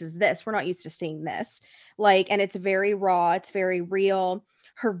Spears is this? We're not used to seeing this. Like, and it's very raw, it's very real.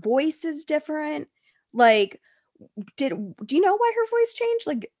 Her voice is different. Like, do you know why her voice changed?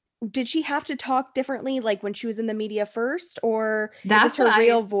 Like, did she have to talk differently like when she was in the media first, or that's her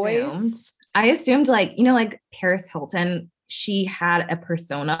real voice? I assumed like Paris Hilton, she had a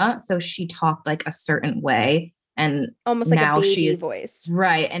persona, so she talked like a certain way, and almost like now a baby voice,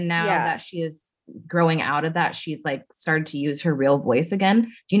 right? And now that she is growing out of that, she's like started to use her real voice again.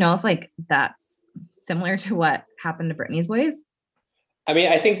 Do you know if like that's similar to what happened to Britney's voice? I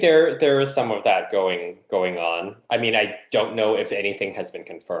mean, I think there is some of that going on. I mean, I don't know if anything has been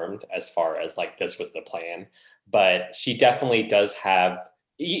confirmed as far as like this was the plan, but she definitely does have,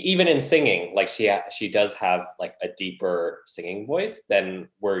 even in singing, like she does have like a deeper singing voice than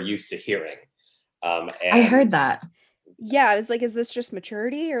we're used to hearing. And I heard that. Yeah, I was like, is this just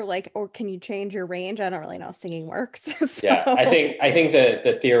maturity, or can you change your range? I don't really know how singing works. So. Yeah, I think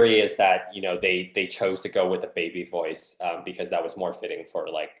the theory is that they chose to go with a baby voice because that was more fitting for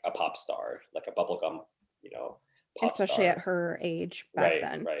like a pop star, like a bubblegum, pop especially star. At her age back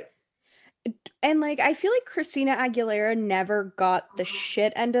then. Right. And like, I feel like Christina Aguilera never got the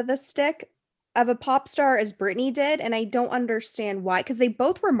shit end of the stick of a pop star as Britney did, and I don't understand why, because they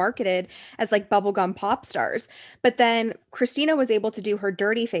both were marketed as like bubblegum pop stars. But then Christina was able to do her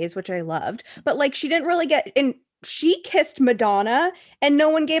dirty phase, which I loved, but like she didn't really get in she kissed Madonna and no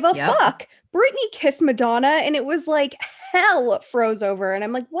one gave a fuck. Britney kissed Madonna and it was like hell froze over. And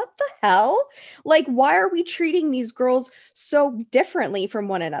I'm like, what the hell? Like, why are we treating these girls so differently from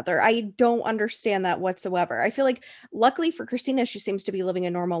one another? I don't understand that whatsoever. I feel like luckily for Christina, she seems to be living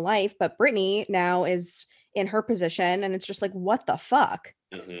a normal life, but Britney now is in her position and it's just like, what the fuck?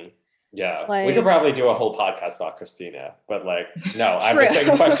 Mm-hmm. Yeah, like, we could probably do a whole podcast about Christina, but like, no, I have the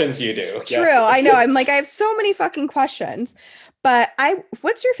same questions you do. True, yeah. I know. I'm like, I have so many fucking questions, but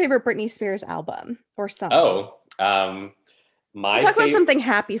what's your favorite Britney Spears album or song? Oh, we'll talk about something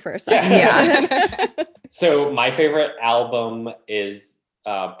happy for a second. Yeah. So my favorite album is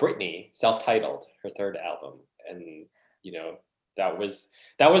Britney, self-titled, her third album, and you know that was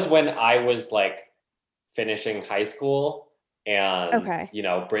when I was like finishing high school. And, you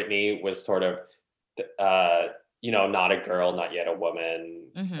know, Britney was sort of, you know, not a girl, not yet a woman,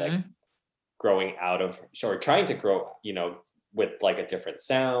 like growing out of, trying to grow, you know, with like a different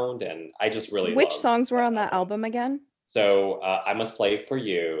sound. And I just really Which songs were on that album again? So I'm a Slave for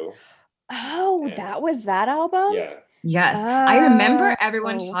You. Oh, and that was that album? Yeah. Yes. I remember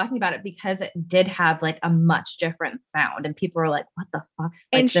everyone talking about it because it did have like a much different sound and people were like, what the fuck? Like,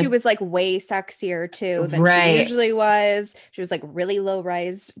 and she was like way sexier too than she usually was. She was like really low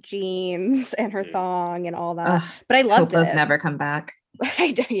rise jeans and her thong and all that. But I loved those never come back.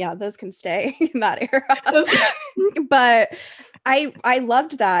 Yeah, those can stay in that era. But I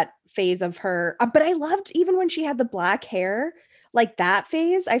loved that phase of her. But I loved even when she had the black hair. Like that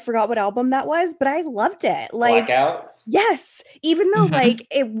phase, I forgot what album that was, but I loved it. Like Blackout? Yes. Even though like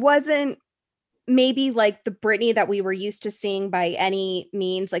it wasn't maybe like the Britney that we were used to seeing by any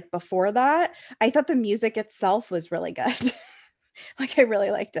means like before that, I thought the music itself was really good. Like I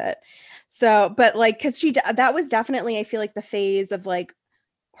really liked it. So, but like cuz that was definitely I feel like the phase of like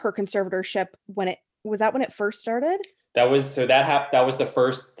her conservatorship when it first started? That was that was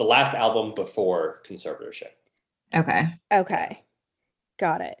the last album before conservatorship. Okay.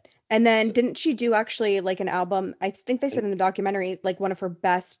 Got it. And then didn't she do actually like an album? I think they said in the documentary, like one of her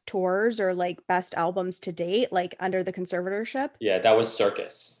best tours or like best albums to date, like under the conservatorship. Yeah, that was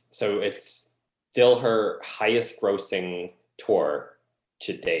Circus. So it's still her highest grossing tour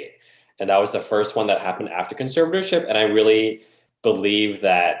to date. And that was the first one that happened after conservatorship. And I really believe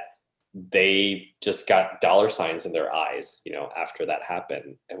that they just got dollar signs in their eyes, you know, after that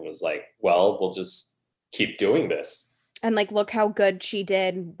happened and was like, well, we'll just keep doing this. And like, look how good she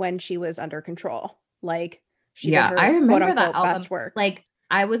did when she was under control. Like, she did her, I remember that album, best work. Like,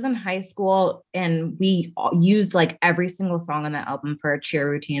 I was in high school and we used like every single song on that album for cheer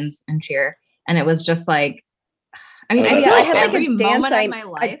routines and cheer. And it was just like, I mean, I feel like every moment of my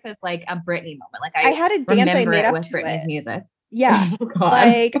life is like a Britney moment. Like I had a dance I made up with to Britney's music. Yeah,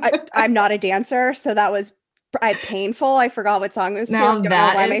 like I'm not a dancer, so that was painful. I forgot what song it was. Now don't know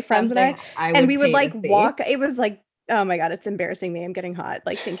why my friends and I we would like walk. It was like, oh my god, it's embarrassing me. I'm getting hot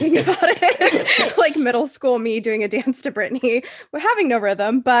like thinking about it. Like middle school me doing a dance to Britney. We're having no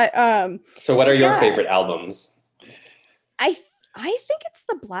rhythm, but So, what are your favorite albums? I think it's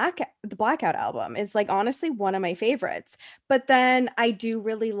the Blackout album is like honestly one of my favorites. But then I do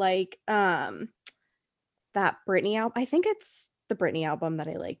really like that Britney album. I think it's the Britney album that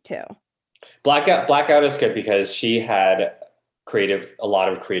I like too. Blackout is good because she had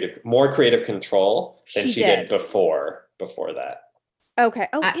more creative control than she did before that. Okay.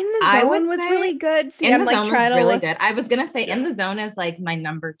 Oh, In the Zone was really good. See, I'm like trying to really good. I was gonna say In the Zone is like my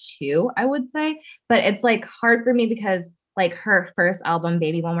number 2, I would say, but it's like hard for me because like her first album,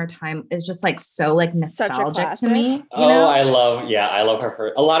 Baby One More Time, is just like so like nostalgic to me. You know? I love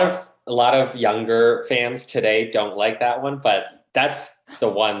her. A lot of younger fans today don't like that one, but that's the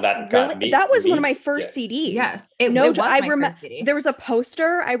one that got me. That was one of my first CDs. Yes, it was my first CD. There was a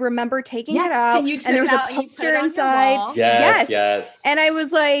poster. I remember taking it out, and there was a poster inside. Yes. And I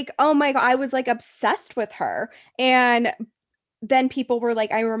was like, oh my god, I was like obsessed with her. And then people were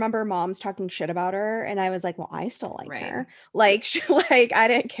like, I remember moms talking shit about her, and I was like, well, I still like her. Like, I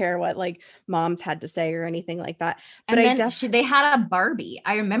didn't care what like moms had to say or anything like that. But and then they had a Barbie.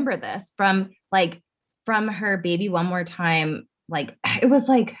 I remember this from her Baby One More Time. Like it was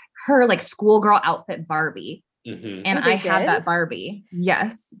like her like schoolgirl outfit Barbie. Mm-hmm. And I had that Barbie.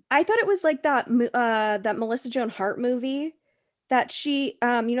 Yes. I thought it was like that Melissa Joan Hart movie that she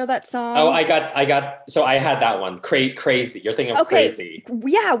you know that song. Oh, I had that one. Crazy. You're thinking of Crazy.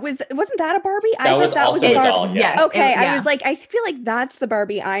 Yeah, wasn't that a Barbie? I thought that was a Barbie. Doll, yes. Okay, I was like, I feel like that's the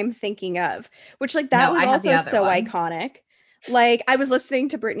Barbie I'm thinking of, which like that was also so iconic. Like I was listening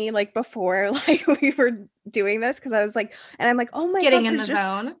to Britney like before like we were doing this because I was like, and I'm like, oh my getting God, in the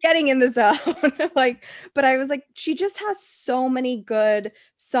zone. Getting in the zone. Like, but I was like, she just has so many good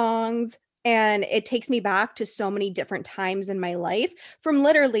songs. And it takes me back to so many different times in my life from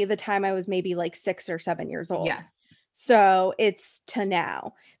literally the time I was maybe like 6 or 7 years old. Yes. So it's to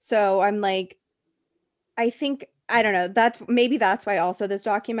now. So I'm like, I think, I don't know, that's why also this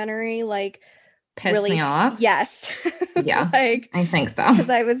documentary like pissed me off. Yes. Yeah. Like I think so. Because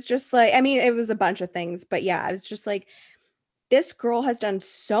I was just like, I mean, it was a bunch of things, but yeah, I was just like, this girl has done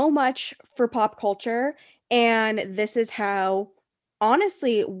so much for pop culture. And this is how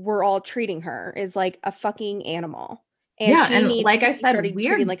honestly we're all treating her is like a fucking animal. And yeah, she and needs like to I be said,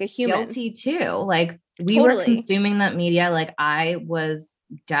 we're like a human. guilty too. Like we were consuming that media. Like I was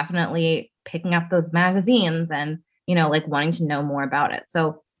definitely picking up those magazines and, you know, like wanting to know more about it.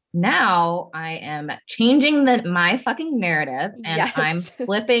 So now I am changing my fucking narrative and I'm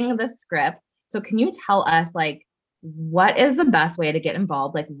flipping the script. So can you tell us like what is the best way to get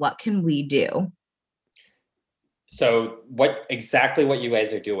involved? Like what can we do? So exactly what you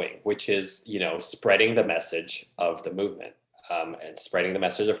guys are doing, which is, you know, spreading the message of the movement, and spreading the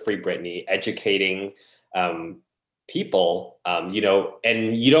message of Free Britney, educating people, you know,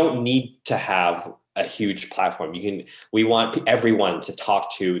 and you don't need to have a huge platform. We want everyone to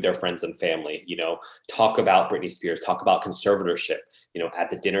talk to their friends and family, you know, talk about Britney Spears, talk about conservatorship, you know, at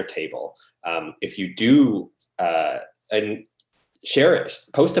the dinner table. If you do, and share it,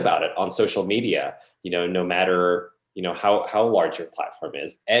 post about it on social media, you know, no matter, you know, how large your platform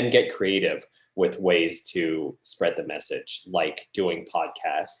is, and get creative with ways to spread the message, like doing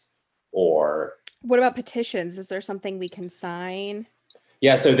podcasts or. What about petitions? Is there something we can sign?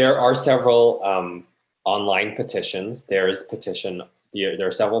 Yeah, so there are several online petitions. There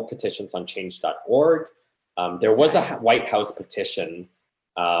are several petitions on change.org. There was a White House petition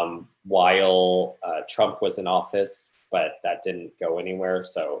while Trump was in office, but that didn't go anywhere.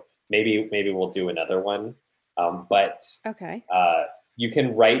 So maybe we'll do another one. But you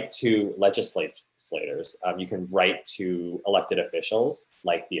can write to legislators. You can write to elected officials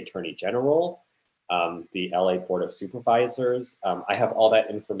like the Attorney General, the LA Board of Supervisors. I have all that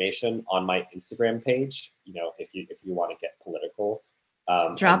information on my Instagram page. You know, if you want to get political,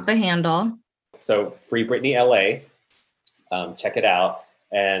 drop the handle. So Free Britney LA, check it out,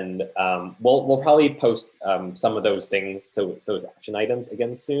 and we'll probably post some of those things, so those action items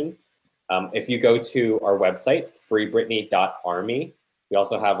again soon. If you go to our website, freebritney.army, we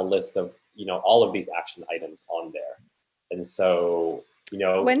also have a list of, you know, all of these action items on there. And so, you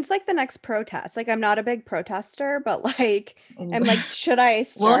know, when's like the next protest? Like, I'm not a big protester, but like, I'm like, should I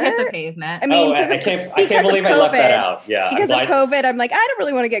start? We'll hit the pavement. I mean, I can't believe I left that out. Yeah. Because of COVID, I'm like, I don't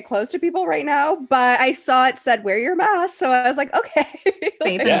really want to get close to people right now, but I saw it said, wear your mask. So I was like, okay.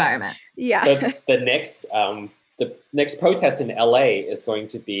 Safe environment. Yeah. So the next protest in LA is going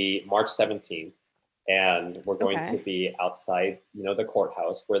to be March 17th. And we're going to be outside, you know, the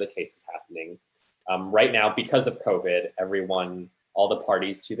courthouse where the case is happening. Right now, because of COVID, all the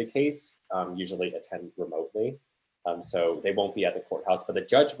parties to the case usually attend remotely. So they won't be at the courthouse, but the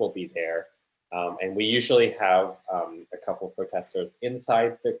judge will be there. And we usually have a couple of protesters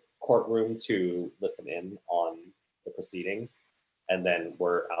inside the courtroom to listen in on the proceedings. And then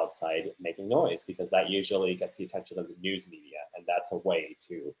we're outside making noise because that usually gets the attention of the news media. And that's a way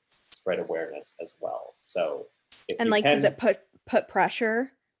to spread awareness as well. So does it put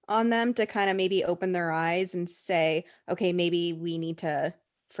pressure on them to kind of maybe open their eyes and say, okay, maybe we need to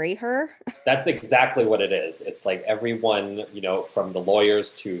free her? That's exactly what it is. It's like everyone, you know, from the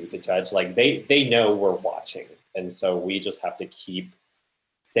lawyers to the judge, like they know we're watching. And so we just have to keep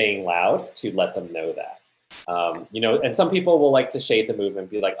staying loud to let them know that. You know, and some people will like to shade the movement,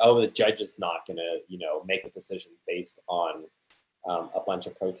 be like, oh, the judge is not going to, you know, make a decision based on a bunch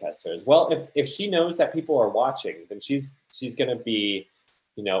of protesters. Well, if she knows that people are watching, then she's going to be,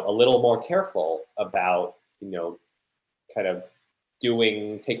 you know, a little more careful about, you know, kind of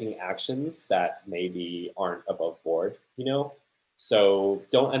taking actions that maybe aren't above board, you know? So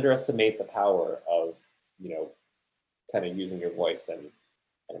don't underestimate the power of, you know, kind of using your voice and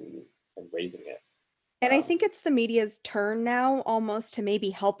raising it. And I think it's the media's turn now almost to maybe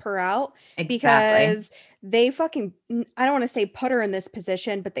help her out. Exactly. Because they fucking, I don't want to say put her in this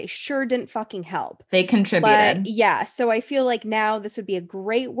position, but they sure didn't fucking help. They contributed. Yeah. So I feel like now this would be a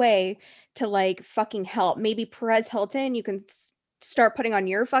great way to like fucking help. Maybe Perez Hilton, you can start putting on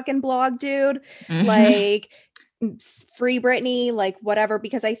your fucking blog, dude. Mm-hmm. Like Free Britney, like whatever,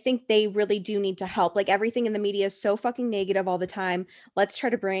 because I think they really do need to help. Like everything in the media is so fucking negative all the time. Let's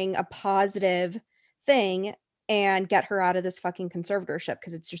try to bring a positive thing and get her out of this fucking conservatorship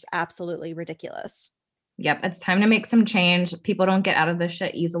because it's just absolutely ridiculous. Yep, it's time to make some change. People don't get out of this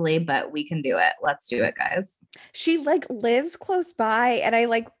shit easily, but we can do it. Let's do it, guys. She like lives close by, and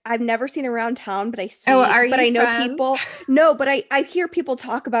I've never seen her around town, but I see. Oh, are you? But I know friends? people. No, but I hear people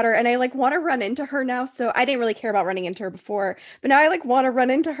talk about her, and I like want to run into her now. So I didn't really care about running into her before, but now I like want to run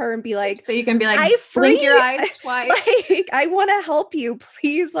into her and be like, so you can be like, blink your eyes twice. Like, I want to help you.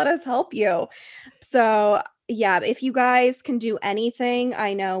 Please let us help you. So yeah, if you guys can do anything,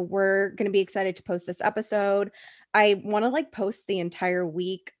 I know we're going to be excited to post this episode. I want to like post the entire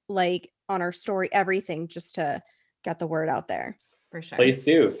week, like on our story, everything, just to get the word out there. For sure. Please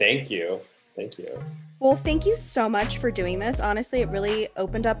do. Thank you. Thank you. Well, thank you so much for doing this. Honestly, it really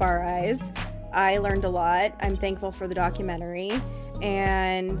opened up our eyes. I learned a lot. I'm thankful for the documentary.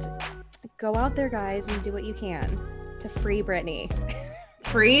 And go out there, guys, and do what you can to free Britney.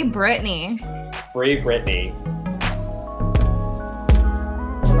 Free Britney. Free Britney.